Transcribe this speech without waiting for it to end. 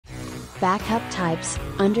Backup types.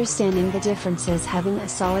 Understanding the differences. Having a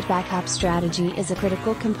solid backup strategy is a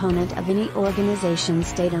critical component of any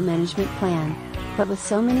organization's data management plan. But with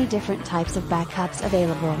so many different types of backups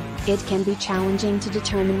available, it can be challenging to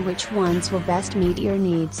determine which ones will best meet your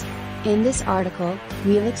needs. In this article,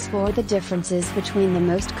 we'll explore the differences between the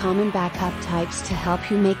most common backup types to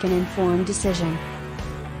help you make an informed decision.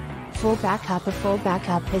 Full backup. A full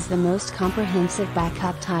backup is the most comprehensive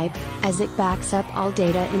backup type, as it backs up all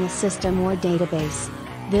data in a system or database.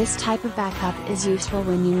 This type of backup is useful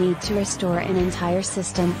when you need to restore an entire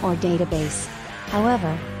system or database.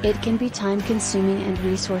 However, it can be time-consuming and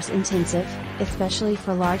resource-intensive, especially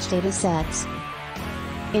for large data sets.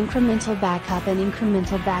 Incremental backup. An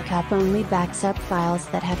incremental backup only backs up files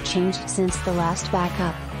that have changed since the last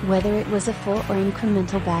backup, whether it was a full or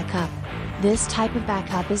incremental backup. This type of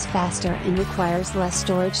backup is faster and requires less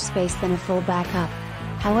storage space than a full backup.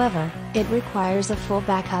 However, it requires a full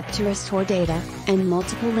backup to restore data, and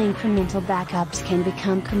multiple incremental backups can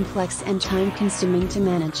become complex and time-consuming to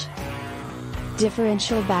manage.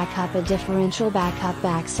 Differential backup. A differential backup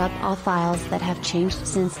backs up all files that have changed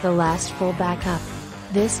since the last full backup.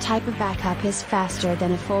 This type of backup is faster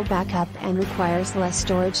than a full backup and requires less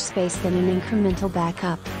storage space than an incremental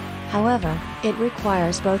backup. However, it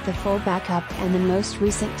requires both a full backup and the most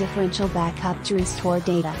recent differential backup to restore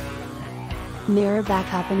data. Mirror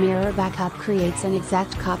backup. A mirror backup creates an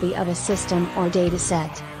exact copy of a system or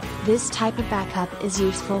dataset. This type of backup is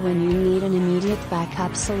useful when you need an immediate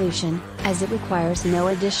backup solution, as it requires no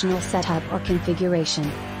additional setup or configuration.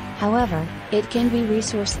 However, it can be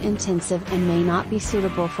resource intensive and may not be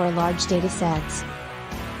suitable for large datasets.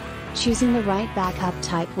 Choosing the right backup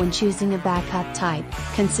type. When choosing a backup type,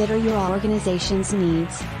 consider your organization's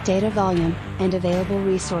needs, data volume, and available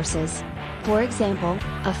resources. For example,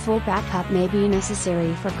 a full backup may be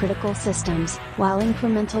necessary for critical systems, while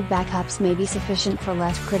incremental backups may be sufficient for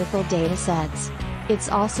less critical data sets. It's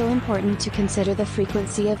also important to consider the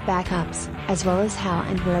frequency of backups, as well as how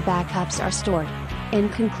and where backups are stored. In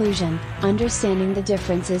conclusion, understanding the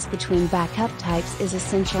differences between backup types is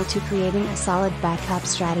essential to creating a solid backup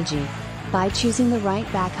strategy. By choosing the right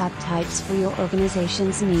backup types for your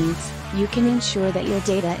organization's needs, you can ensure that your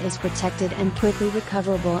data is protected and quickly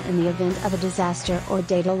recoverable in the event of a disaster or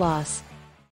data loss.